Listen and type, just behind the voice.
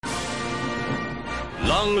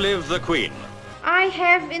Long live the Queen. I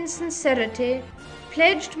have in sincerity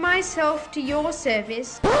pledged myself to your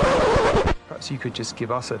service. Perhaps you could just give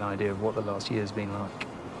us an idea of what the last year's been like.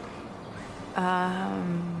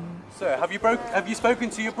 Sir, have you spoken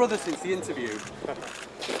to your brother since the interview?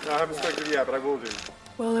 No, I haven't spoken to him yet, but I will do.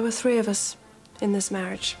 Well, there were 3 of us in this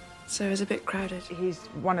marriage, so it was a bit crowded. He's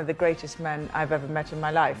one of the greatest men I've ever met in my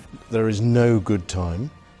life. There is no good time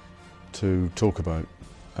to talk about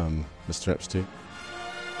Mr. Epstein.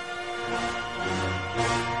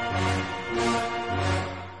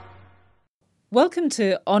 Welcome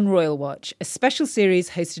to On Royal Watch, a special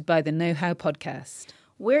series hosted by the Know How podcast.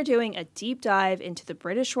 We're doing a deep dive into the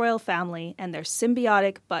British royal family and their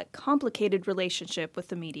symbiotic but complicated relationship with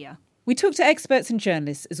the media. We talk to experts and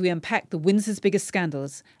journalists as we unpack the Windsors' biggest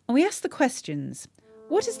scandals, and we ask the questions.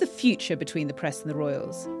 What is the future between the press and the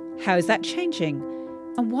royals? How is that changing?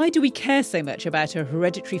 And why do we care so much about a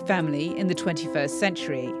hereditary family in the 21st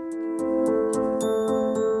century?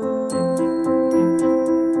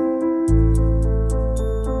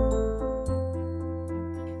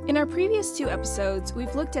 In our previous 2 episodes,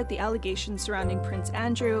 we've looked at the allegations surrounding Prince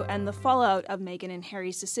Andrew and the fallout of Meghan and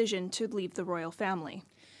Harry's decision to leave the royal family.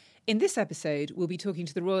 In this episode, we'll be talking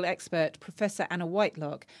to the royal expert, Professor Anna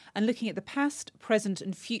Whitelock, and looking at the past, present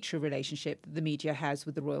and future relationship that the media has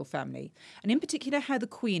with the royal family, and in particular how the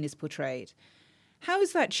Queen is portrayed. How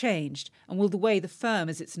has that changed, and will the way the firm,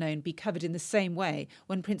 as it's known, be covered in the same way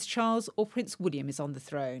when Prince Charles or Prince William is on the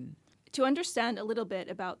throne? To understand a little bit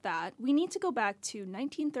about that, we need to go back to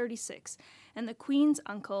 1936 and the Queen's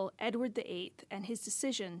uncle, Edward VIII, and his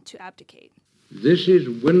decision to abdicate. This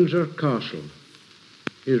is Windsor Castle.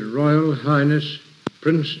 His Royal Highness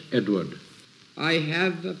Prince Edward. I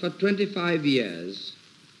have for 25 years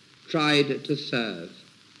tried to serve,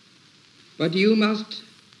 but you must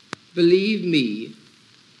believe me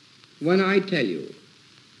when I tell you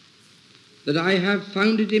that I have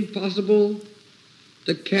found it impossible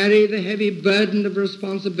to carry the heavy burden of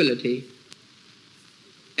responsibility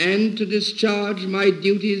and to discharge my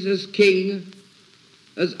duties as king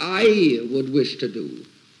as I would wish to do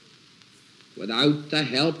without the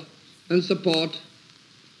help and support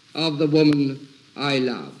of the woman I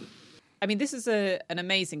love. I mean, this is an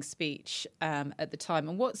amazing speech at the time.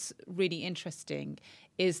 And what's really interesting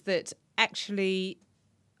is that actually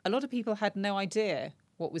a lot of people had no idea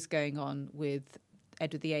what was going on with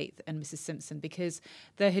Edward VIII and Mrs. Simpson, because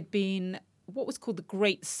there had been what was called the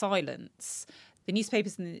Great Silence. The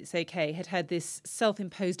newspapers in the UK had had this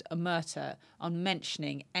self-imposed omerta on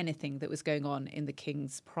mentioning anything that was going on in the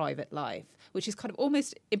King's private life, which is kind of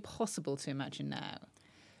almost impossible to imagine now.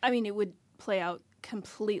 I mean, it would play out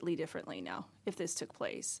completely differently now if this took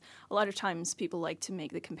place. A lot of times people like to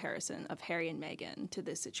make the comparison of Harry and Meghan to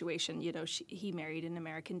this situation. You know, he married an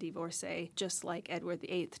American divorcee just like Edward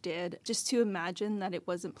VIII did. Just to imagine that it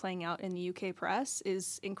wasn't playing out in the UK press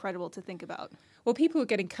is incredible to think about. Well, people were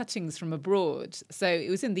getting cuttings from abroad. So it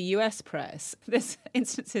was in the US press. There's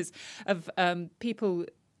instances of people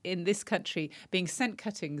in this country being sent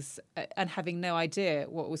cuttings and having no idea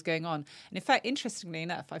what was going on. And in fact, interestingly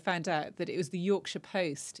enough, I found out that it was the Yorkshire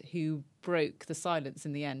Post who broke the silence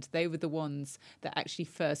in the end. They were the ones that actually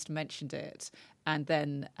first mentioned it. And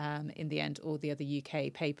then, in the end, all the other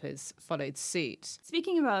UK papers followed suit.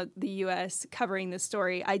 Speaking about the US covering this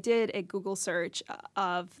story, I did a Google search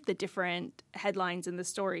of the different headlines in the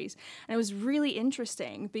stories. And it was really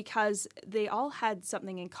interesting because they all had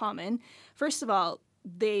something in common. First of all,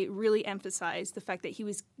 they really emphasized the fact that he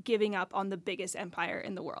was giving up on the biggest empire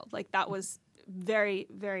in the world. Like, that was very,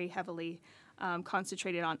 very heavily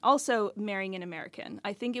concentrated on. Also, marrying an American.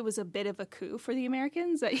 I think it was a bit of a coup for the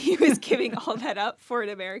Americans that he was giving all that up for an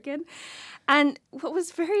American. And what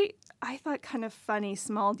was very, I thought, kind of funny,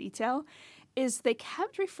 small detail is they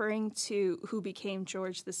kept referring to who became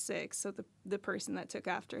George VI, so the person that took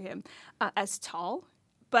after him, as tall.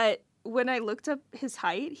 But when I looked up his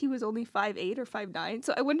height, he was only 5'8" or 5'9",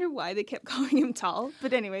 so I wonder why they kept calling him tall.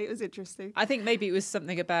 But anyway, it was interesting. I think maybe it was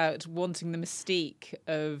something about wanting the mystique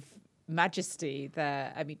of majesty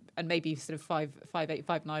there. I mean, and maybe sort of 5'8",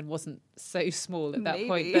 5'9" wasn't so small at that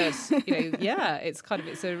point. But,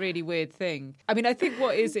 it's a really weird thing. I mean, I think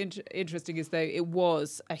what is interesting is, though, it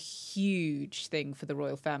was a huge thing for the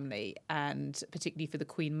royal family, and particularly for the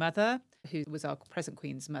Queen Mother, who was our present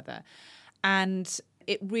Queen's mother. And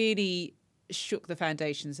it really shook the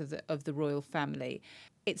foundations of the royal family.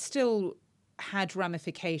 It still had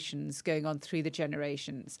ramifications going on through the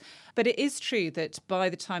generations. But it is true that by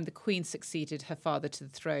the time the Queen succeeded her father to the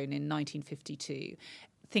throne in 1952,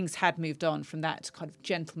 things had moved on from that kind of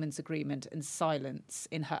gentleman's agreement and silence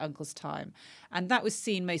in her uncle's time. And that was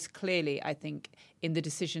seen most clearly, I think, in the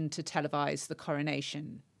decision to televise the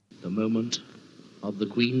coronation. The moment of the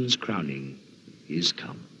Queen's crowning is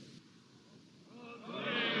come.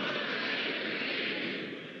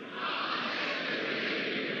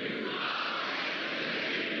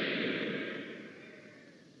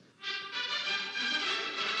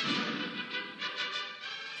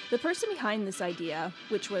 The person behind this idea,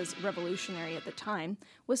 which was revolutionary at the time,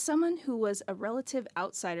 was someone who was a relative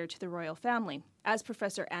outsider to the royal family, as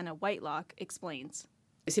Professor Anna Whitelock explains.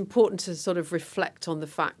 It's important to sort of reflect on the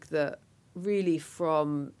fact that really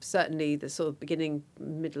from certainly the sort of beginning,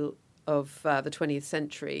 middle of the 20th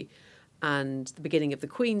century and the beginning of the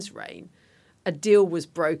Queen's reign, a deal was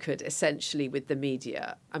brokered essentially with the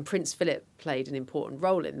media, and Prince Philip played an important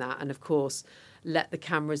role in that, and of course let the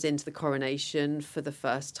cameras into the coronation for the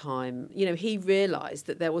first time. You know, he realised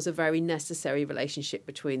that there was a very necessary relationship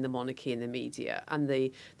between the monarchy and the media, and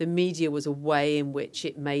the media was a way in which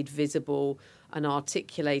it made visible and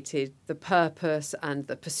articulated the purpose and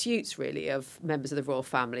the pursuits, really, of members of the royal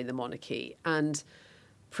family and the monarchy. And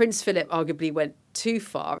Prince Philip arguably went too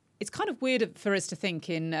far. It's kind of weird for us to think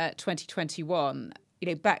in 2021, you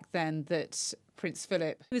know, back then that Prince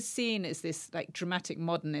Philip was seen as this like dramatic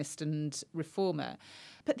modernist and reformer.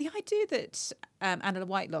 But the idea that Anna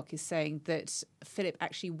Whitelock is saying that Philip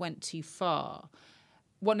actually went too far.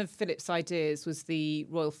 One of Philip's ideas was the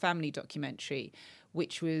Royal Family documentary,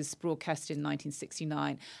 which was broadcast in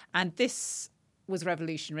 1969. And this was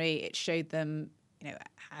revolutionary. It showed them, you know,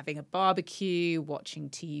 having a barbecue, watching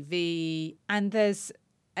TV. And there's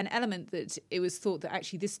an element that it was thought that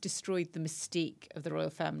actually this destroyed the mystique of the royal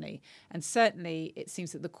family. And certainly it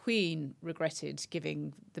seems that the Queen regretted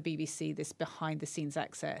giving the BBC this behind-the-scenes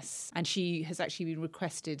access. And she has actually been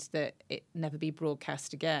requested that it never be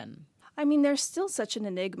broadcast again. I mean, there's still such an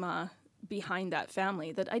enigma behind that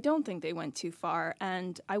family that I don't think they went too far.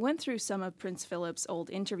 And I went through some of Prince Philip's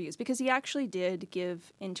old interviews because he actually did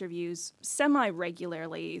give interviews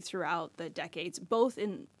semi-regularly throughout the decades, both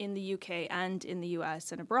in the UK and in the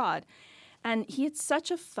US and abroad. And he had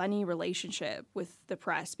such a funny relationship with the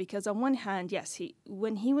press because on one hand, yes,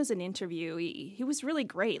 when he was an interviewee, he was really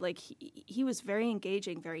great. Like he was very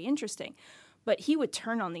engaging, very interesting. But he would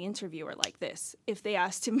turn on the interviewer like this. If they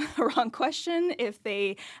asked him a wrong question, if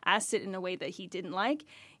they asked it in a way that he didn't like,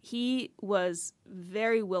 he was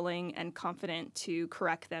very willing and confident to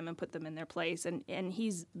correct them and put them in their place. And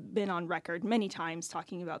he's been on record many times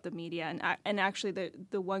talking about the media. And actually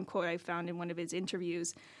the one quote I found in one of his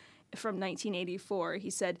interviews from 1984,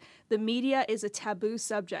 he said, "The media is a taboo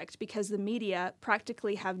subject because the media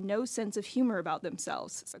practically have no sense of humor about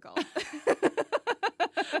themselves."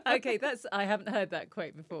 Okay, I haven't heard that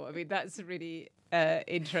quote before. I mean, that's really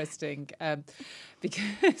interesting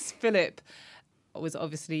because Philip was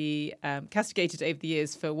obviously castigated over the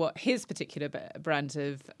years for what his particular brand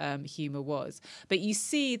of humour was. But you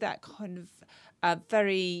see that kind of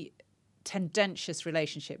very tendentious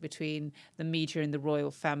relationship between the media and the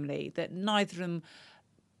royal family, that neither of them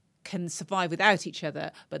can survive without each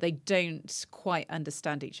other, but they don't quite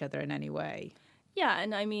understand each other in any way. Yeah,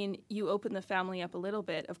 and I mean, you open the family up a little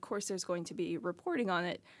bit. Of course, there's going to be reporting on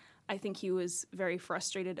it. I think he was very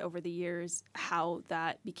frustrated over the years how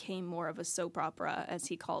that became more of a soap opera, as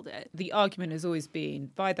he called it. The argument has always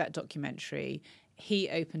been, by that documentary, he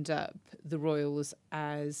opened up the royals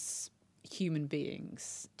as human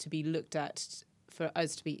beings to be looked at, for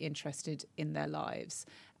us to be interested in their lives.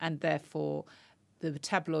 And therefore, the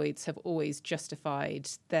tabloids have always justified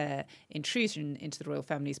their intrusion into the royal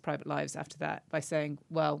family's private lives after that by saying,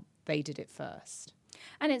 well, they did it first.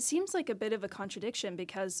 And it seems like a bit of a contradiction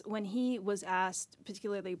because when he was asked,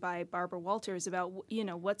 particularly by Barbara Walters, about, you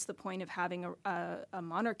know, what's the point of having a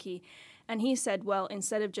monarchy? And he said, well,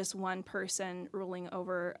 instead of just one person ruling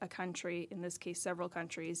over a country, in this case several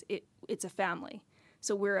countries, it's a family.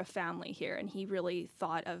 So we're a family here. And he really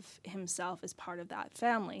thought of himself as part of that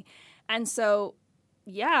family. And so,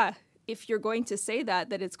 yeah, if you're going to say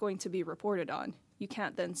that it's going to be reported on. You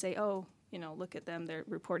can't then say, oh, you know, look at them, they're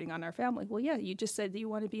reporting on our family. Well, yeah, you just said that you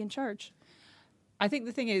want to be in charge. I think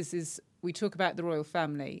the thing is we talk about the royal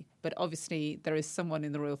family, but obviously there is someone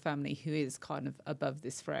in the royal family who is kind of above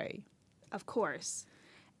this fray. Of course.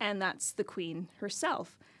 And that's the Queen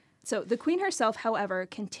herself. So the Queen herself, however,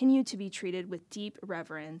 continued to be treated with deep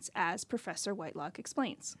reverence, as Professor Whitelock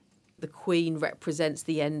explains. The Queen represents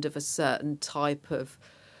the end of a certain type of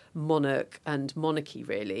monarch and monarchy,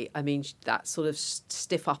 really. I mean, that sort of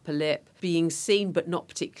stiff upper lip, being seen but not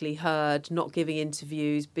particularly heard, not giving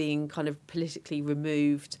interviews, being kind of politically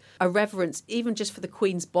removed, a reverence even just for the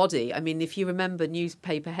Queen's body. I mean, if you remember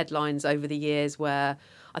newspaper headlines over the years where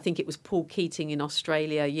I think it was Paul Keating in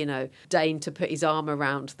Australia, deigned to put his arm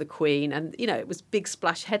around the Queen. And, it was big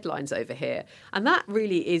splash headlines over here. And that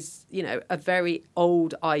really is, a very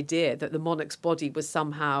old idea that the monarch's body was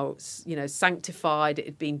somehow, sanctified. It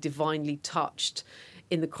had been divinely touched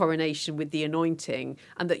in the coronation with the anointing,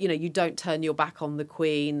 and that, you don't turn your back on the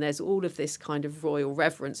Queen. There's all of this kind of royal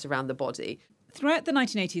reverence around the body. Throughout the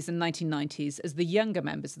 1980s and 1990s, as the younger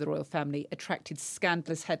members of the royal family attracted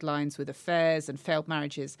scandalous headlines with affairs and failed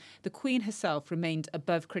marriages, the Queen herself remained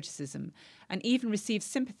above criticism and even received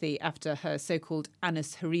sympathy after her so-called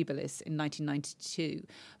annus horribilis in 1992,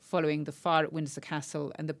 following the fire at Windsor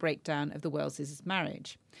Castle and the breakdown of the Waleses'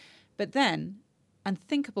 marriage. But then,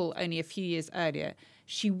 unthinkable only a few years earlier,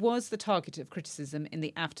 she was the target of criticism in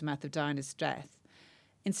the aftermath of Diana's death.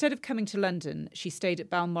 Instead of coming to London, she stayed at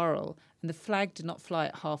Balmoral, and the flag did not fly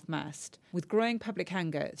at half-mast. With growing public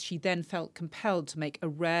anger, she then felt compelled to make a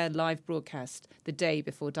rare live broadcast the day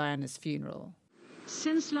before Diana's funeral.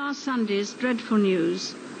 Since last Sunday's dreadful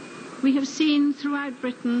news, we have seen throughout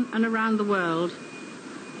Britain and around the world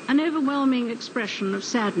an overwhelming expression of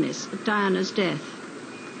sadness at Diana's death.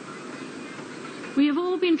 We have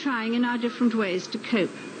all been trying in our different ways to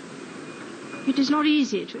cope. It is not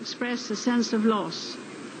easy to express a sense of loss,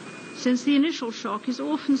 since the initial shock is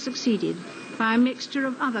often succeeded by a mixture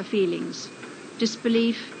of other feelings: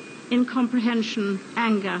 disbelief, incomprehension,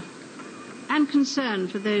 anger, and concern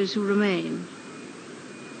for those who remain.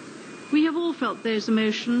 We have all felt those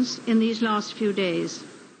emotions in these last few days.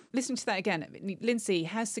 Listening to that again, Lindsay,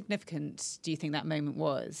 how significant do you think that moment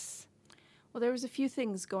was? Well, there was a few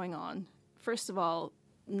things going on. First of all,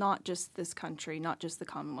 not just this country, not just the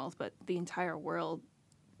Commonwealth, but the entire world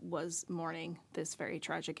was mourning this very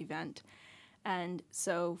tragic event. And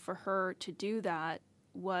so for her to do that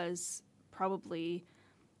was probably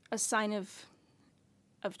a sign of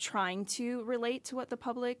trying to relate to what the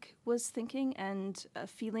public was thinking and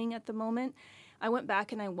feeling at the moment. I went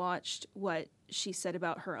back and I watched what she said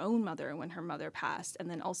about her own mother when her mother passed, and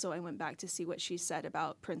then also I went back to see what she said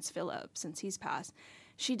about Prince Philip since he's passed.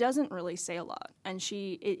 She doesn't really say a lot, and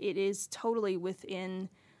it is totally within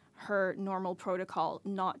her normal protocol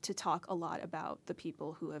not to talk a lot about the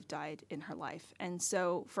people who have died in her life. And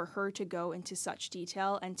so for her to go into such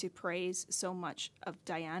detail and to praise so much of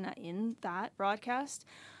Diana in that broadcast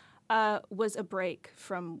was a break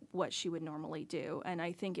from what she would normally do. And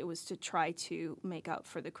I think it was to try to make up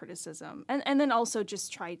for the criticism and then also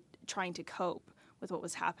just trying to cope with what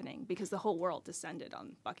was happening, because the whole world descended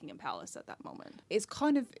on Buckingham Palace at that moment. It's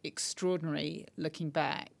kind of extraordinary looking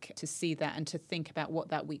back to see that and to think about what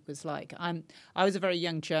that week was like. I was a very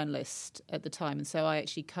young journalist at the time, and so I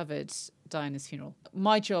actually covered Diana's funeral.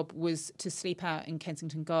 My job was to sleep out in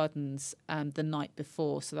Kensington Gardens the night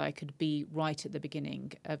before so that I could be right at the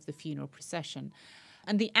beginning of the funeral procession.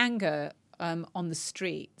 And the anger on the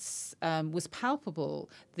streets was palpable.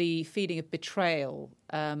 The feeling of betrayal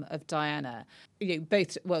of Diana,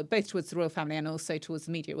 both towards the royal family and also towards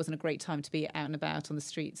the media. It wasn't a great time to be out and about on the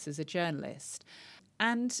streets as a journalist,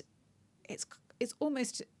 and it's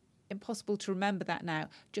almost impossible to remember that now.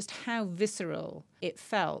 Just how visceral it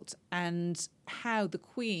felt, and how the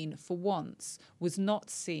Queen, for once, was not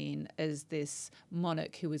seen as this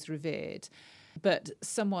monarch who was revered, but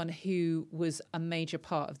someone who was a major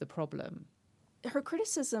part of the problem. Her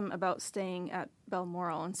criticism about staying at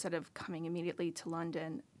Balmoral instead of coming immediately to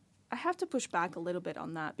London, I have to push back a little bit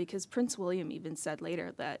on that, because Prince William even said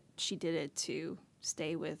later that she did it to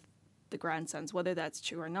stay with the grandsons. Whether that's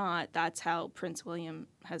true or not, that's how Prince William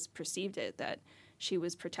has perceived it, that she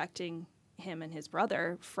was protecting him and his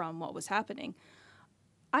brother from what was happening.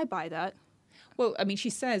 I buy that. Well, I mean, she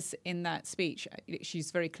says in that speech, she's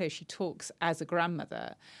very clear, she talks as a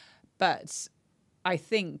grandmother, but I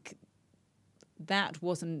think that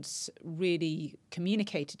wasn't really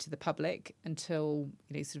communicated to the public until,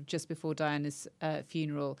 sort of just before Diana's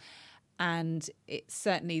funeral. And it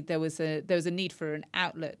certainly there was a need for an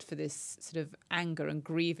outlet for this sort of anger and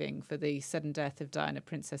grieving for the sudden death of Diana,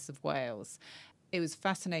 Princess of Wales. It was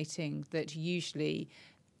fascinating that usually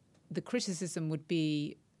the criticism would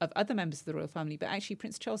be of other members of the royal family, but actually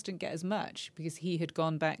Prince Charles didn't get as much, because he had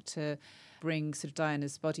gone back to bring sort of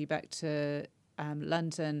Diana's body back to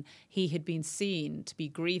London. He had been seen to be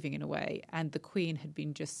grieving in a way, and the Queen had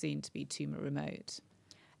been just seen to be too remote.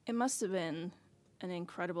 It must have been an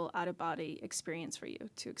incredible out-of-body experience for you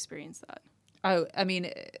to experience that. Oh, I mean,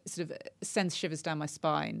 it sort of sends shivers down my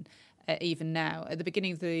spine even now. At the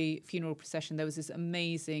beginning of the funeral procession, there was this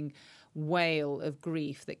amazing wail of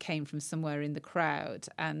grief that came from somewhere in the crowd,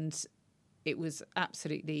 and it was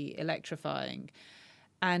absolutely electrifying.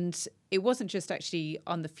 And it wasn't just actually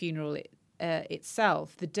on the funeral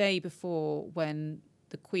itself. The day before, when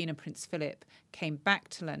the Queen and Prince Philip came back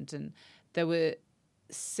to London, there were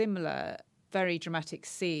similar, very dramatic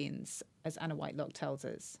scenes, as Anna Whitelock tells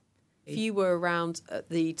us. If you were around at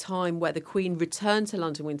the time where the Queen returned to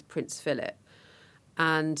London with Prince Philip,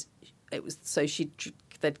 and it was so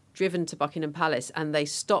they'd driven to Buckingham Palace, and they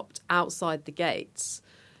stopped outside the gates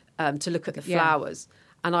to look at the flowers. Yeah.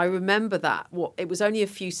 And I remember that. It was only a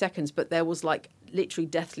few seconds, but there was like literally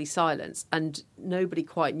deathly silence, and nobody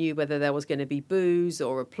quite knew whether there was going to be boos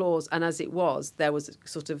or applause. And as it was, there was a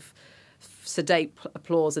sort of sedate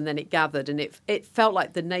applause, and then it gathered, and it felt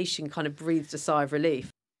like the nation kind of breathed a sigh of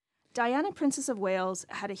relief. Diana, Princess of Wales,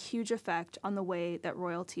 had a huge effect on the way that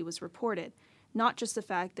royalty was reported. Not just the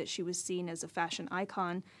fact that she was seen as a fashion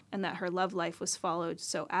icon and that her love life was followed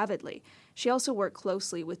so avidly. She also worked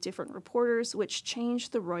closely with different reporters, which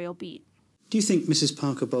changed the royal beat. Do you think Mrs.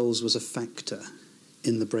 Parker Bowles was a factor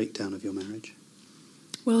in the breakdown of your marriage?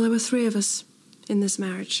 Well, there were 3 of us in this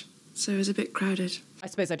marriage, so it was a bit crowded. I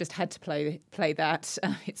suppose I just had to play that.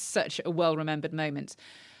 It's such a well-remembered moment.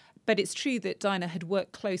 But it's true that Diana had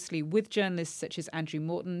worked closely with journalists such as Andrew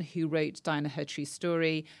Morton, who wrote Diana Her True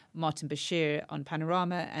Story, Martin Bashir on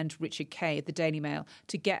Panorama, and Richard Kay at the Daily Mail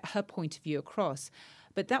to get her point of view across.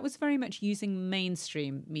 But that was very much using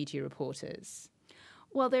mainstream media reporters.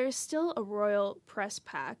 Well, there is still a royal press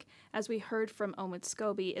pack, as we heard from Omid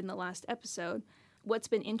Scobie in the last episode. What's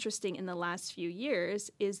been interesting in the last few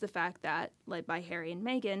years is the fact that, led by Harry and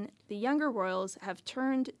Meghan, the younger royals have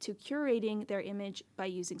turned to curating their image by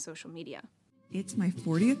using social media. It's my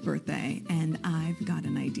 40th birthday, and I've got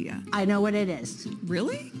an idea. I know what it is.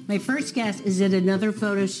 Really? My first guess is it another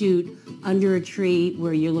photo shoot under a tree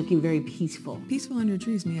where you're looking very peaceful. Peaceful under a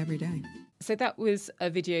tree is me every day. So that was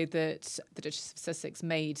a video that the Duchess of Sussex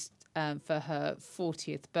made for her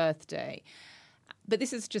 40th birthday. But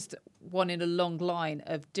this is just one in a long line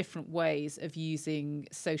of different ways of using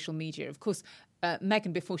social media. Of course,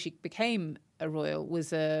 Meghan, before she became a royal,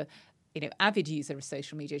 was a avid user of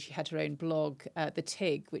social media. She had her own blog, The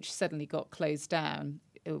Tig, which suddenly got closed down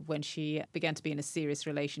when she began to be in a serious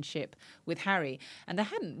relationship with Harry. And there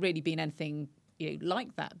hadn't really been anything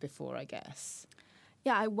like that before, I guess.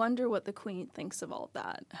 Yeah, I wonder what the Queen thinks of all of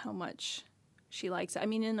that, how much she likes it. I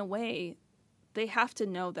mean, in a way, they have to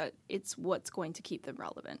know that it's what's going to keep them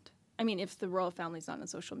relevant. I mean, if the royal family's not on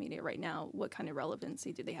social media right now, what kind of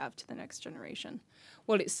relevancy do they have to the next generation?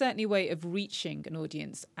 Well, it's certainly a way of reaching an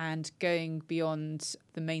audience and going beyond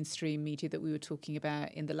the mainstream media that we were talking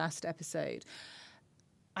about in the last episode.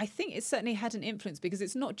 I think it certainly had an influence because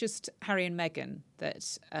it's not just Harry and Meghan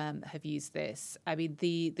that have used this. I mean,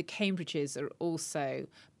 the Cambridges are also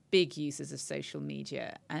big users of social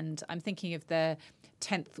media, and I'm thinking of their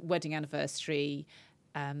 10th wedding anniversary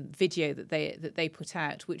video that they put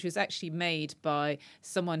out, which was actually made by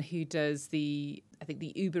someone who does the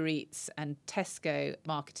Uber Eats and Tesco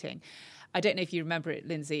marketing. I don't know if you remember it,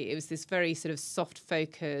 Lindsay. It was this very sort of soft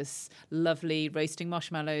focus, lovely roasting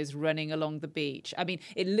marshmallows running along the beach. I mean,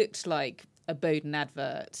 it looked like a Bowden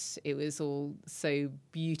advert. It was all so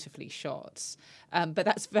beautifully shot. But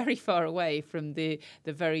that's very far away from the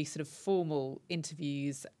very sort of formal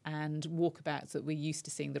interviews and walkabouts that we're used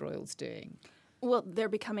to seeing the royals doing. Well, they're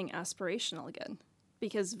becoming aspirational again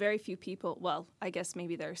because very few people, well, I guess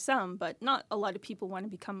maybe there are some, but not a lot of people want to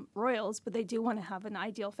become royals, but they do want to have an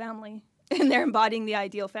ideal family. And they're embodying the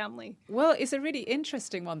ideal family. Well, it's a really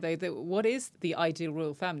interesting one, though. What is the ideal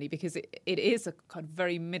royal family? Because it is a kind of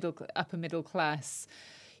very upper middle class,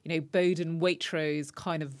 Bowden Waitrose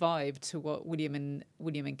kind of vibe to what William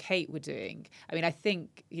and Kate were doing. I mean, I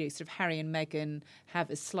think sort of Harry and Meghan have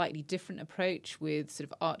a slightly different approach with sort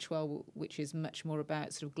of Archewell, which is much more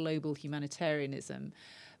about sort of global humanitarianism.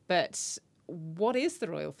 But what is the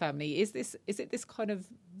royal family? Is it this kind of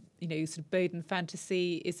sort of Bowden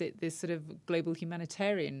fantasy? Is it this sort of global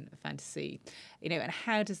humanitarian fantasy? And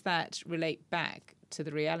how does that relate back to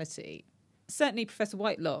the reality? Certainly, Professor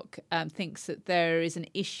Whitelock thinks that there is an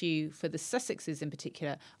issue for the Sussexes in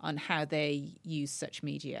particular on how they use such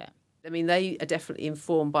media. I mean, they are definitely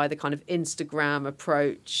informed by the kind of Instagram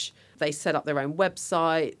approach. They set up their own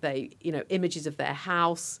website, images of their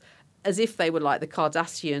house, as if they were like the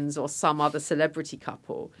Kardashians or some other celebrity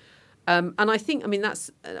couple. And I think,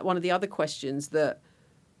 that's one of the other questions that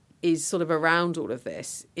is sort of around all of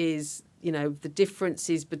this is the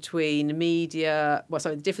differences between media,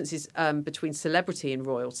 the differences between celebrity and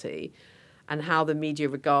royalty and how the media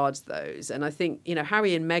regards those. And I think,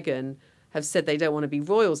 Harry and Meghan have said they don't want to be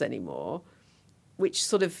royals anymore, which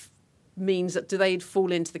sort of means that do they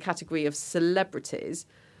fall into the category of celebrities?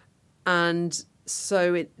 And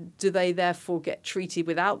so do they therefore get treated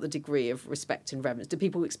without the degree of respect and reverence? Do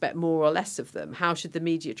people expect more or less of them? How should the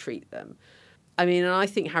media treat them? I mean, and I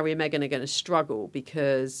think Harry and Meghan are going to struggle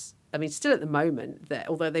because, still at the moment, that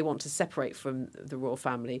although they want to separate from the royal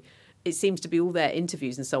family, it seems to be all their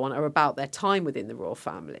interviews and so on are about their time within the royal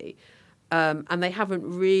family. And they haven't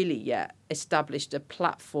really yet established a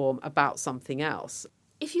platform about something else.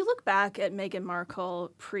 If you look back at Meghan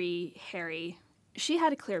Markle pre-Harry, she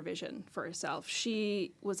had a clear vision for herself.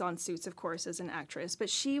 She was on Suits, of course, as an actress, but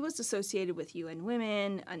she was associated with UN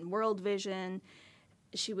Women and World Vision.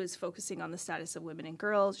 She was focusing on the status of women and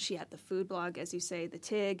girls. She had the food blog, as you say, the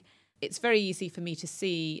TIG. It's very easy for me to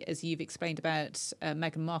see, as you've explained about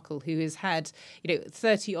Meghan Markle, who has had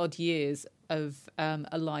 30-odd years of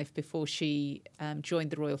a life before she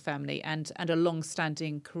joined the royal family and a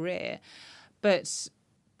long-standing career. But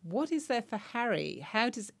what is there for Harry? How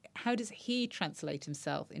does he translate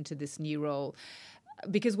himself into this new role?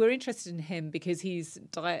 Because we're interested in him because he's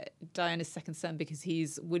Diana's second son, because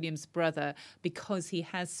he's William's brother, because he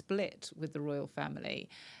has split with the royal family.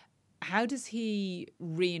 How does he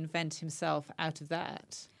reinvent himself out of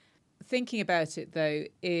that? Thinking about it, though,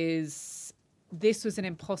 this was an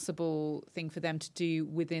impossible thing for them to do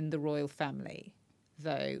within the royal family,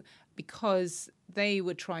 though, because they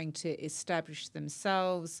were trying to establish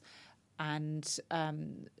themselves and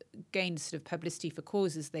gain sort of publicity for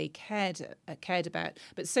causes they cared about.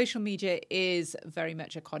 But social media is very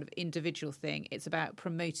much a kind of individual thing. It's about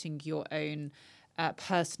promoting your own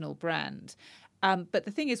personal brand. But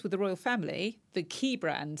the thing is, with the royal family, the key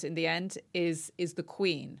brand in the end is the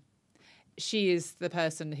Queen. She is the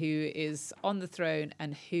person who is on the throne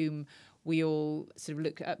and whom we all sort of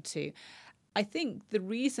look up to. I think the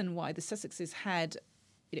reason why the Sussexes had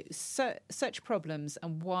such problems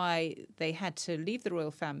and why they had to leave the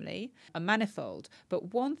royal family are manifold.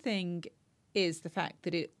 But one thing is the fact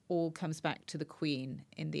that it all comes back to the Queen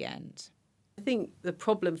in the end. I think the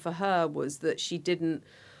problem for her was that she didn't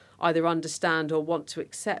either understand or want to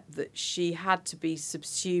accept that she had to be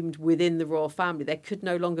subsumed within the royal family. There could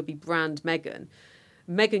no longer be brand Meghan.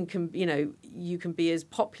 Meghan can, you can be as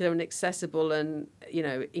popular and accessible and,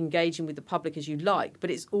 engaging with the public as you like,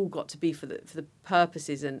 but it's all got to be for the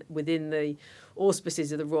purposes and within the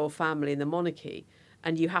auspices of the royal family and the monarchy.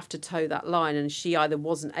 And you have to toe that line. And she either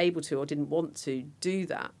wasn't able to or didn't want to do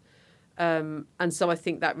that. And so I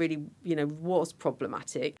think that really, was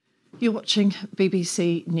problematic. You're watching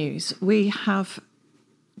BBC News. We have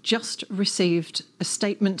just received a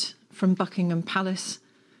statement from Buckingham Palace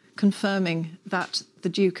confirming that the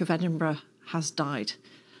Duke of Edinburgh has died.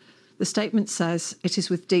 The statement says, "It is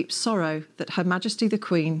with deep sorrow that Her Majesty the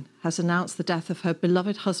Queen has announced the death of her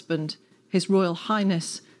beloved husband, His Royal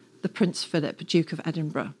Highness, the Prince Philip, Duke of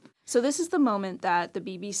Edinburgh." So this is the moment that the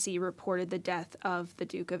BBC reported the death of the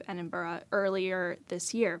Duke of Edinburgh earlier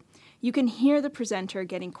this year. You can hear the presenter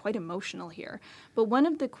getting quite emotional here. But one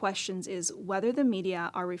of the questions is whether the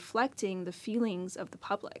media are reflecting the feelings of the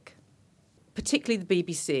public. Particularly the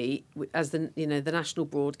BBC, as the national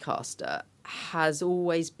broadcaster, has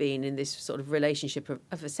always been in this sort of relationship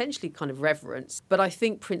of essentially kind of reverence. But I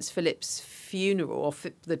think Prince Philip's funeral, or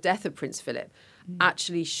the death of Prince Philip,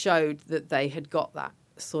 actually showed that they had got that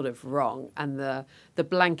sort of wrong, and the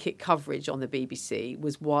blanket coverage on the BBC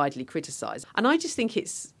was widely criticised. And I just think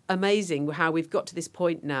it's amazing how we've got to this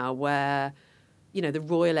point now where, the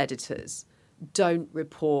royal editors don't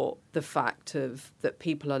report the fact that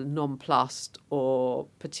people are nonplussed or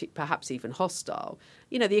perhaps even hostile.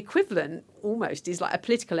 The equivalent almost is like a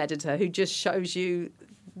political editor who just shows you,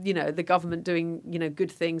 the government doing,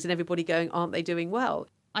 good things and everybody going, aren't they doing well?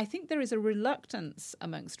 I think there is a reluctance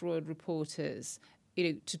amongst royal reporters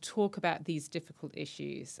to talk about these difficult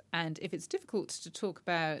issues. And if it's difficult to talk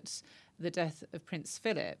about the death of Prince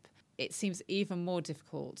Philip, it seems even more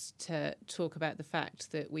difficult to talk about the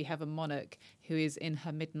fact that we have a monarch who is in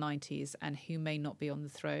her mid-90s and who may not be on the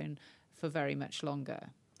throne for very much longer.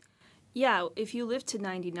 Yeah, if you live to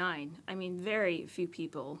 99, very few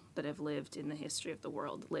people that have lived in the history of the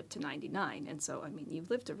world live to 99. And so, you've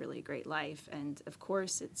lived a really great life. And of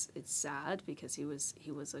course, it's sad because he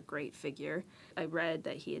was a great figure. I read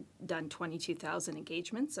that he had done 22,000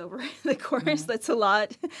 engagements over the course. Mm-hmm. That's a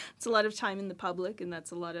lot. It's a lot of time in the public, and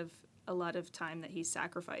that's a lot of time that he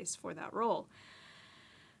sacrificed for that role.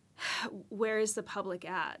 Where is the public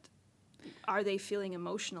at? Are they feeling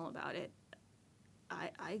emotional about it?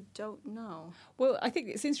 I don't know. Well, I think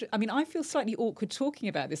it's interesting. I mean, I feel slightly awkward talking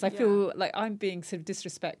about this. I feel like I'm being sort of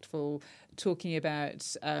disrespectful talking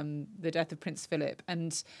about the death of Prince Philip.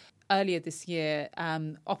 And earlier this year,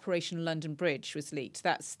 Operation London Bridge was leaked.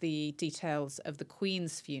 That's the details of the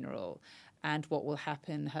Queen's funeral and what will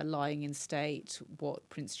happen, her lying in state, what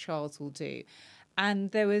Prince Charles will do.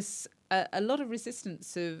 And there was a lot of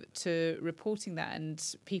resistance to reporting that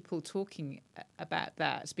and people talking about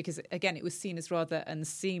that because, again, it was seen as rather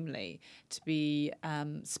unseemly to be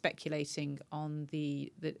speculating on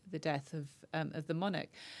the death of the monarch.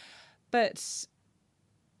 But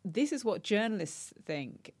this is what journalists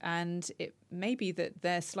think, and it may be that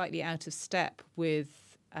they're slightly out of step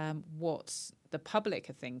with what the public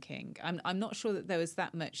are thinking. I'm not sure that there was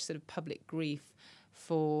that much sort of public grief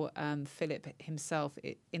for Philip himself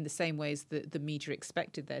in the same ways that the media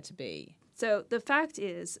expected there to be. So the fact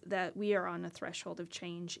is that we are on a threshold of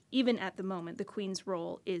change. Even at the moment, the Queen's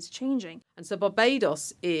role is changing. And so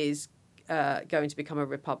Barbados is going to become a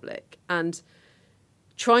republic. And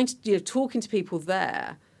talking to people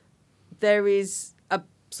there is a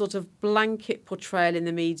sort of blanket portrayal in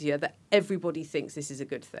the media that everybody thinks this is a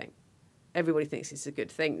good thing. Everybody thinks it's a good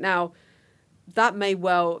thing. Now,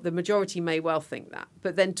 the majority may well think that.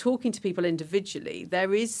 But then talking to people individually,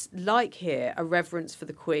 there is, like here, a reverence for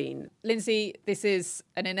the Queen. Lindsay, this is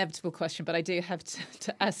an inevitable question, but I do have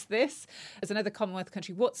to ask this. As another Commonwealth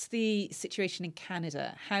country, what's the situation in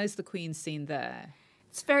Canada? How's the Queen seen there?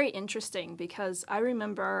 It's very interesting because I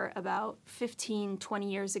remember about 15, 20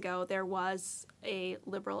 years ago, there was a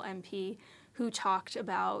Liberal MP who talked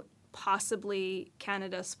about possibly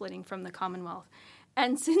Canada splitting from the Commonwealth.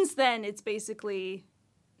 And since then, it's basically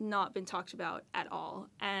not been talked about at all.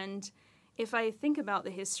 And if I think about the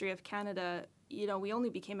history of Canada, we only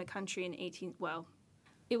became a country in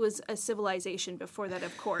it was a civilization before that,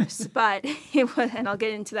 of course, but it was, and I'll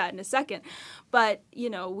get into that in a second. But,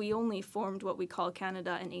 we only formed what we call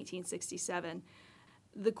Canada in 1867.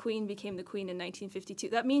 The Queen became the Queen in 1952.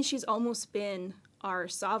 That means she's almost been our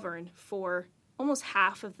sovereign for almost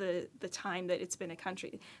half of the time that it's been a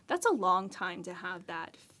country. That's a long time to have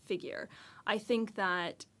that figure. I think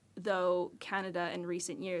that though Canada in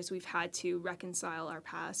recent years, we've had to reconcile our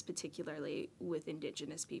past, particularly with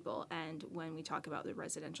Indigenous people. And when we talk about the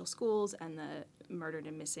residential schools and the murdered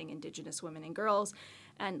and missing Indigenous women and girls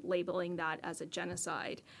and labeling that as a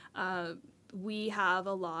genocide, we have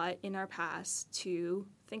a lot in our past to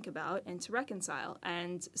think about and to reconcile.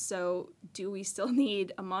 And so do we still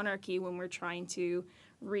need a monarchy when we're trying to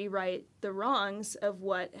rewrite the wrongs of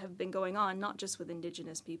what have been going on, not just with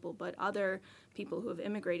Indigenous people, but other people who have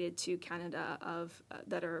immigrated to Canada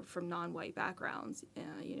that are from non-white backgrounds?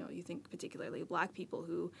 You think particularly Black people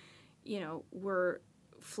who, were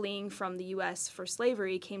fleeing from the U.S. for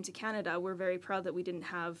slavery, came to Canada. We're very proud that we didn't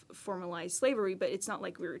have formalized slavery, but it's not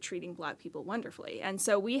like we were treating Black people wonderfully. And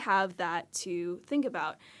so we have that to think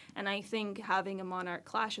about. And I think having a monarch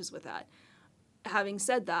clashes with that. Having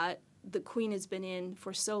said that, the Queen has been in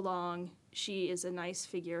for so long. She is a nice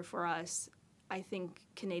figure for us. I think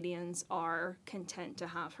Canadians are content to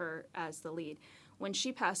have her as the lead. When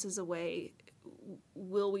she passes away,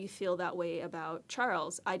 will we feel that way about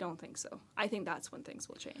Charles? I don't think so. I think that's when things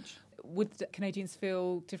will change. Would Canadians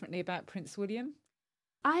feel differently about Prince William?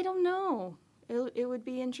 I don't know. It would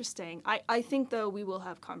be interesting. I think, though, we will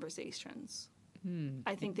have conversations.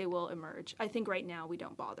 I think they will emerge. I think right now we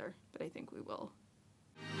don't bother, but I think we will.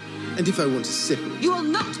 And if I want to separate? You will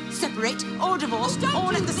not separate or divorce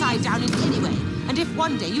or let the side down in any way. And if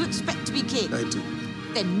one day you expect to be king... I do.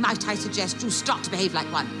 Then might I suggest you start to behave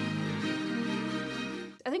like one?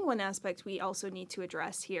 I think one aspect we also need to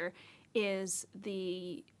address here is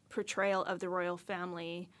the portrayal of the royal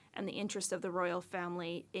family and the interest of the royal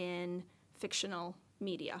family in fictional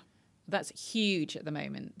media. That's huge at the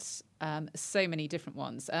moment. So many different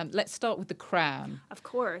ones. Let's start with The Crown. Of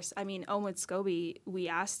course. I mean, Omid Scobie, we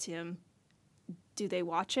asked him, do they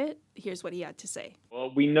watch it? Here's what he had to say.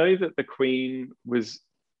 Well, we know that the Queen was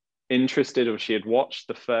interested, or she had watched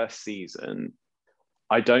the first season.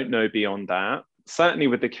 I don't know beyond that. Certainly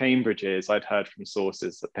with the Cambridges, I'd heard from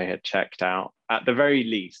sources that they had checked out, at the very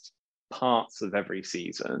least, parts of every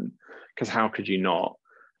season, because how could you not?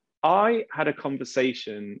 I had a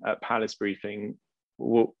conversation at Palace Briefing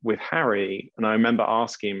with Harry, and I remember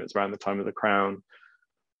asking him, it was around the time of The Crown,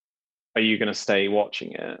 are you going to stay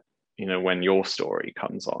watching it, when your story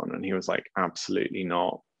comes on? And he was like, absolutely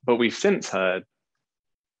not. But we've since heard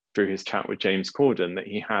through his chat with James Corden that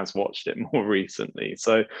he has watched it more recently.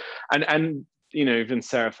 So, and even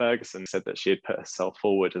Sarah Ferguson said that she had put herself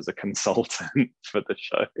forward as a consultant for the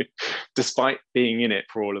show, despite being in it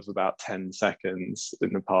for all of about 10 seconds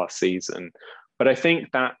in the past season. But I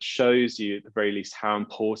think that shows you, at the very least, how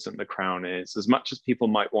important The Crown is. As much as people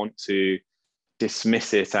might want to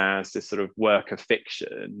dismiss it as this sort of work of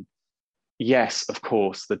fiction, yes, of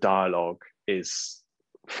course, the dialogue is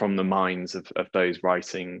from the minds of those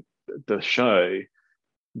writing the show,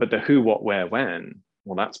 but the who, what, where, when,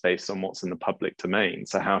 well, that's based on what's in the public domain.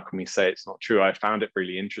 So how can we say it's not true? I found it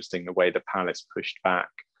really interesting the way the Palace pushed back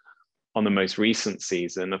on the most recent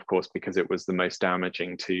season, of course, because it was the most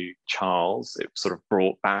damaging to Charles. It sort of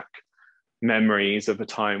brought back memories of a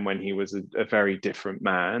time when he was a very different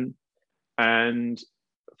man. And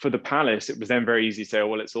for the Palace, it was then very easy to say, oh,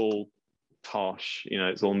 well, it's all tosh,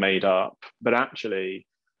 it's all made up. But actually,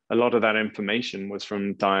 a lot of that information was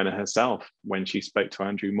from Diana herself when she spoke to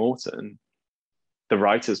Andrew Morton. The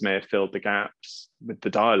writers may have filled the gaps with the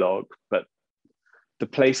dialogue, but the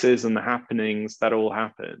places and the happenings, that all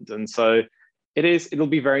happened. And so it'll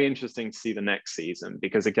be very interesting to see the next season,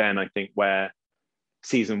 because again, I think where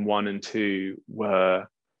season 1 and 2 were,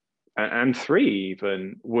 and 3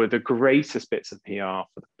 even, were the greatest bits of PR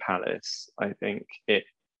for the Palace, I think it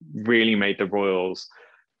really made the royals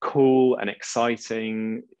cool and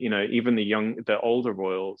exciting. Even the older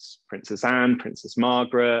royals, Princess Anne, Princess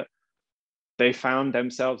Margaret, they found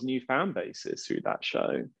themselves new fan bases through that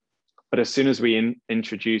show. But as soon as we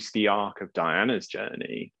introduce the arc of Diana's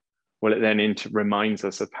journey, well, it then reminds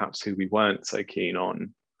us of perhaps who we weren't so keen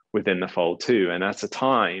on within the fold too. And at a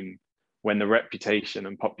time when the reputation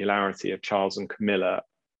and popularity of Charles and Camilla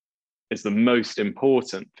is the most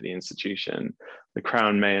important for the institution, the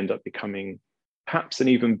Crown may end up becoming perhaps an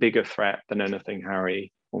even bigger threat than anything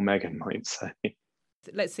Harry or Meghan might say.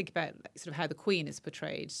 Let's think about sort of how the Queen is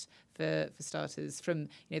portrayed, for starters, from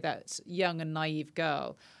that young and naive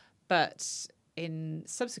girl, but in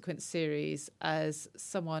subsequent series as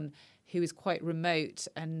someone who is quite remote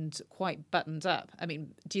and quite buttoned up. I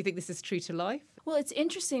mean, do you think this is true to life? Well, it's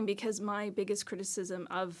interesting because my biggest criticism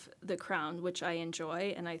of The Crown, which I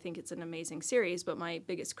enjoy, and I think it's an amazing series, but my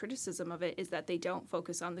biggest criticism of it is that they don't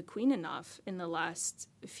focus on the Queen enough in the last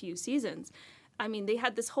few seasons. I mean, they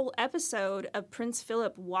had this whole episode of Prince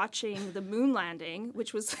Philip watching the moon landing,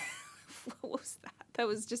 which was, what was that? That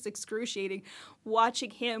was just excruciating, watching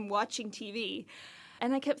him, watching TV.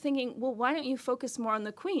 And I kept thinking, well, why don't you focus more on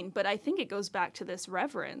the Queen? But I think it goes back to this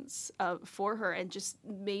reverence for her and just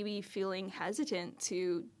maybe feeling hesitant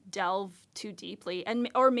to delve too deeply.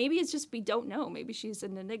 Or maybe it's just we don't know. Maybe she's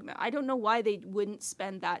an enigma. I don't know why they wouldn't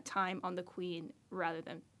spend that time on the Queen rather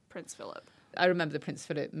than Prince Philip. I remember the Prince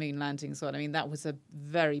Philip moon landing as well. I mean, that was a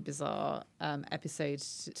very bizarre episode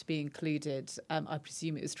to be included. I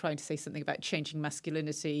presume it was trying to say something about changing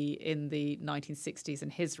masculinity in the 1960s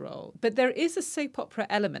and his role. But there is a soap opera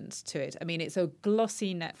element to it. I mean, it's a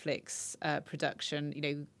glossy Netflix production,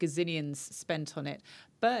 gazillions spent on it.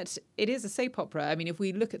 But it is a soap opera. I mean, if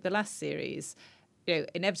we look at the last series,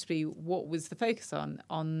 inevitably what was the focus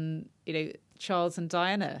on Charles and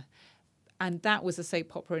Diana. And that was a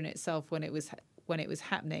soap opera in itself when it was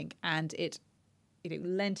happening, and it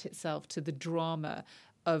lent itself to the drama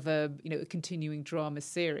of a continuing drama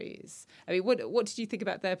series. I mean, what did you think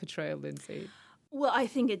about their portrayal, Lindsay? Well, I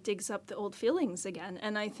think it digs up the old feelings again,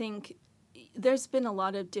 and I think there's been a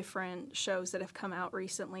lot of different shows that have come out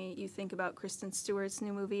recently. You think about Kristen Stewart's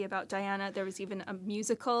new movie about Diana. There was even a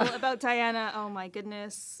musical about Diana. Oh my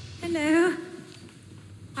goodness! Hello,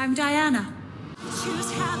 I'm Diana.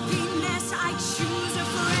 Choose happiness, I choose a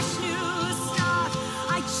fresh new start,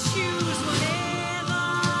 I choose whatever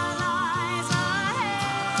lies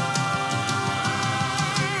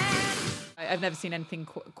ahead. I've never seen anything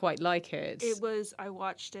quite like it. I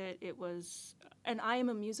watched it, and I am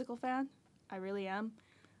a musical fan, I really am.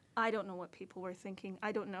 I don't know what people were thinking.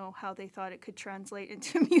 I don't know how they thought it could translate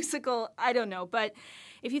into a musical. I don't know. But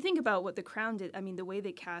if you think about what The Crown did, I mean, the way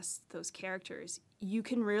they cast those characters, you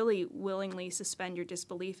can really willingly suspend your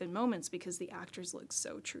disbelief in moments because the actors look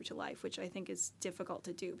so true to life, which I think is difficult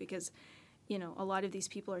to do because, a lot of these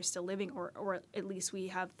people are still living, or at least we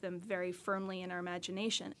have them very firmly in our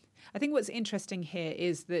imagination. I think what's interesting here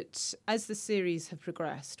is that as the series have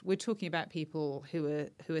progressed, we're talking about people who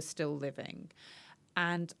are still living.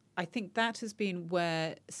 And I think that has been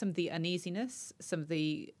where some of the uneasiness, some of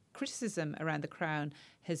the criticism around The Crown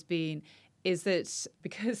has been, is that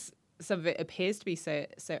because some of it appears to be so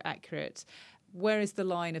accurate, where is the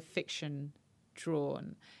line of fiction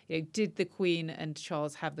drawn? Did the Queen and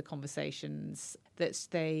Charles have the conversations that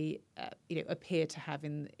they appear to have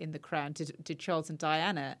in The Crown? Did Charles and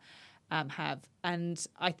Diana have? And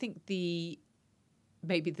I think the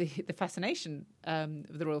maybe the fascination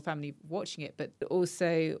of the royal family watching it, but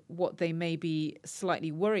also what they may be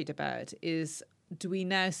slightly worried about is, do we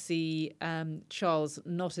now see Charles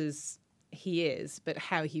not as he is, but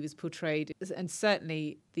how he was portrayed? And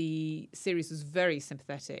certainly the series was very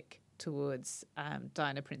sympathetic towards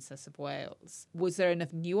Diana, Princess of Wales. Was there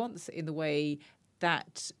enough nuance in the way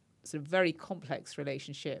that sort of very complex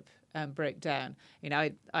relationship broke down?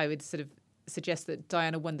 I would sort of suggest that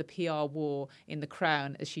Diana won the PR war in The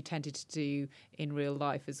Crown, as she tended to do in real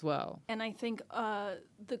life as well. And I think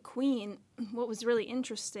the Queen, what was really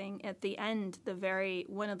interesting at the end,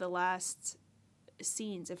 one of the last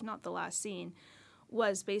scenes, if not the last scene,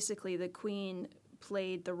 was basically the Queen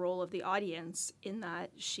played the role of the audience in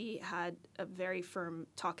that she had a very firm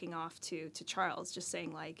talking off to Charles, just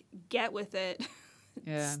saying, like, get with it.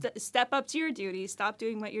 Yeah. Step up to your duties, stop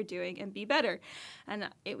doing what you're doing, and be better. And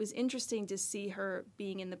it was interesting to see her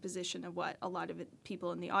being in the position of what a lot of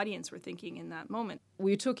people in the audience were thinking in that moment.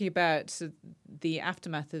 We were talking about the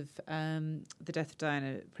aftermath of the death of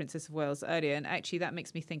Diana, Princess of Wales, earlier, and actually that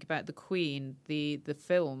makes me think about The Queen, the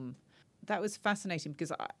film. That was fascinating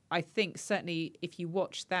because I think certainly if you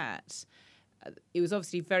watch that, it was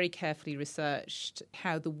obviously very carefully researched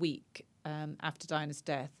how the week after Diana's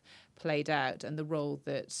death played out and the role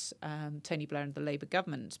that Tony Blair and the Labour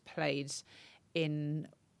government played in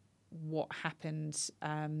what happened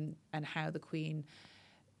and how the Queen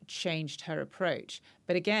changed her approach.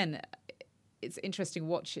 But again, it's interesting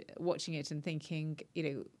watching it and thinking,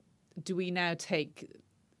 do we now take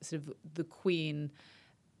sort of the Queen,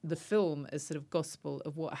 the film, as sort of gospel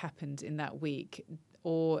of what happened in that week,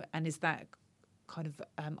 and is that kind of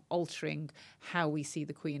altering how we see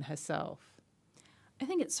the Queen herself? I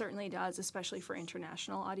think it certainly does, especially for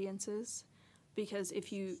international audiences, because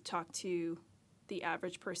if you talk to the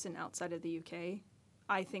average person outside of the UK,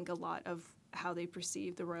 I think a lot of how they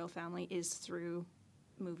perceive the royal family is through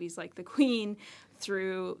movies like The Queen,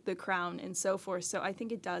 through The Crown, and so forth. So I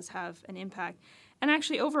think it does have an impact. And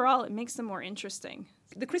actually, overall, it makes them more interesting.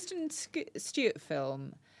 The Kristen Stewart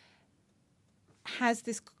film has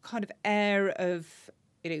this kind of air of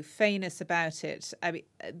feyness about it. I mean,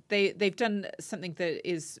 they've done something that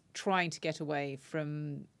is trying to get away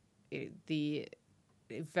from the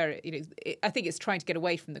very. I think it's trying to get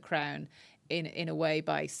away from The Crown in a way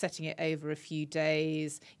by setting it over a few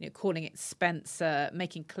days. Calling it Spencer,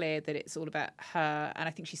 making clear that it's all about her, and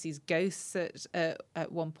I think she sees ghosts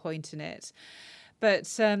at one point in it.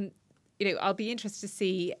 But I'll be interested to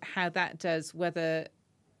see how that does. Whether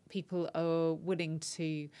people are willing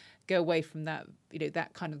to go away from that,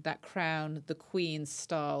 that kind of that Crown, the Queen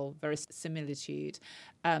style verisimilitude,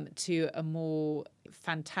 to a more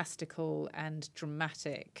fantastical and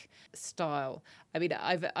dramatic style. I mean,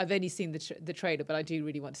 I've only seen the trailer, but I do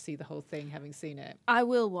really want to see the whole thing, having seen it. I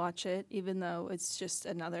will watch it, even though it's just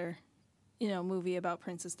another movie about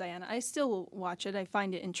Princess Diana. I still will watch it. I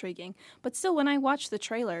find it intriguing. But still, when I watched the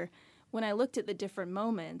trailer, when I looked at the different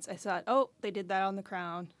moments, I thought, oh, they did that on The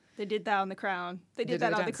Crown. They did that on The Crown. They did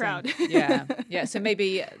that on The Crown. Yeah. So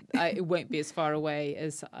maybe it won't be as far away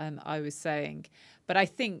as I was saying. But I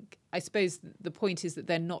suppose the point is that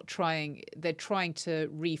they're trying to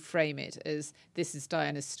reframe it as, this is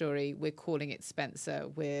Diana's story. We're calling it Spencer.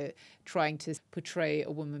 We're trying to portray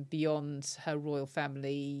a woman beyond her royal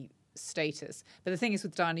family status. But the thing is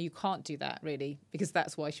with Diana, you can't do that really, because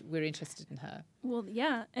that's why we're interested in her. Well,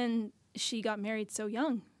 yeah, and she got married so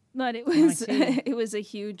young. But it was a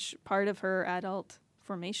huge part of her adult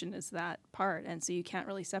formation, is that part, and so you can't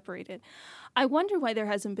really separate it. I wonder why there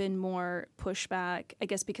hasn't been more pushback, I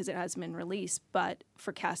guess because it hasn't been released, but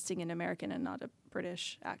for casting an American and not a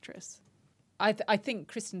British actress. I think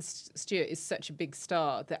Kristen Stewart is such a big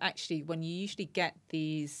star that actually when you usually get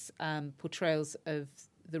these portrayals of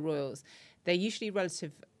the royals, they're usually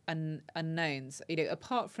relative unknowns.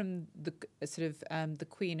 Apart from the sort of the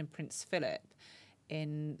Queen and Prince Philip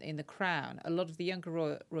in The Crown, a lot of the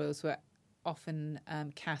younger royals were often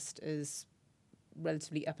cast as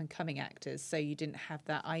relatively up-and-coming actors, so you didn't have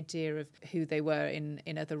that idea of who they were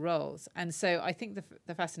in other roles. And so I think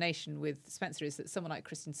the fascination with Spencer is that someone like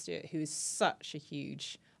Kristen Stewart, who is such a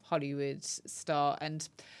huge Hollywood star, and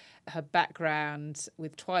her background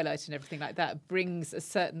with Twilight and everything like that brings a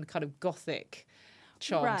certain kind of gothic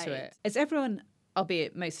charm to it. As everyone,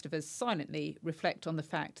 albeit most of us silently, reflect on the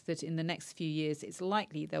fact that in the next few years it's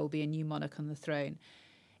likely there will be a new monarch on the throne,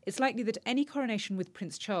 it's likely that any coronation with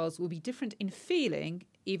Prince Charles will be different in feeling,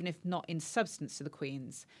 even if not in substance, to the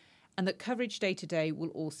Queen's, and that coverage day to day will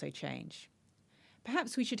also change.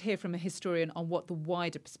 Perhaps we should hear from a historian on what the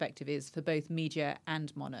wider perspective is for both media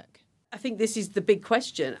and monarch. I think this is the big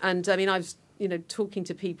question. And I mean, I've talking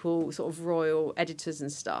to people, sort of royal editors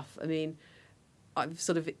and stuff, I mean, I've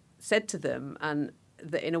sort of said to them, and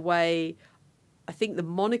that in a way, I think the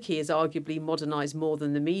monarchy is arguably modernised more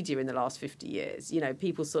than the media in the last 50 years.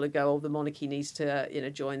 People sort of go, the monarchy needs to,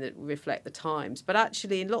 reflect the times. But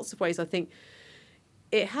actually, in lots of ways, I think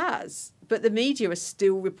it has. But the media are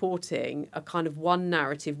still reporting a kind of one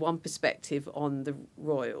narrative, one perspective on the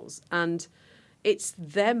royals. And it's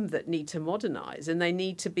them that need to modernise, and they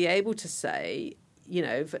need to be able to say,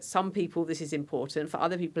 for some people this is important, for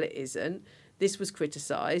other people it isn't. This was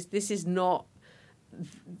criticised. This is not...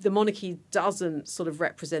 The monarchy doesn't sort of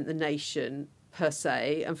represent the nation per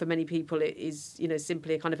se, and for many people it is,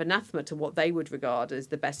 simply a kind of anathema to what they would regard as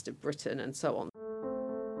the best of Britain and so on.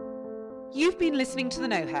 You've been listening to The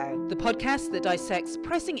Know-How, the podcast that dissects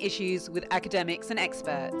pressing issues with academics and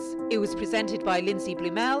experts. It was presented by Lindsay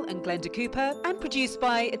Blumell and Glenda Cooper and produced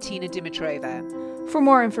by Atina Dimitrova. For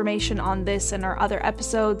more information on this and our other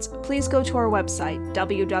episodes, please go to our website,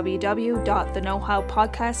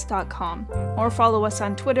 www.theknowhowpodcast.com, or follow us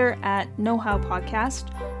on Twitter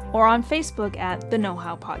 @KnowHowPodcast or on Facebook @The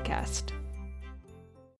Know-How Podcast.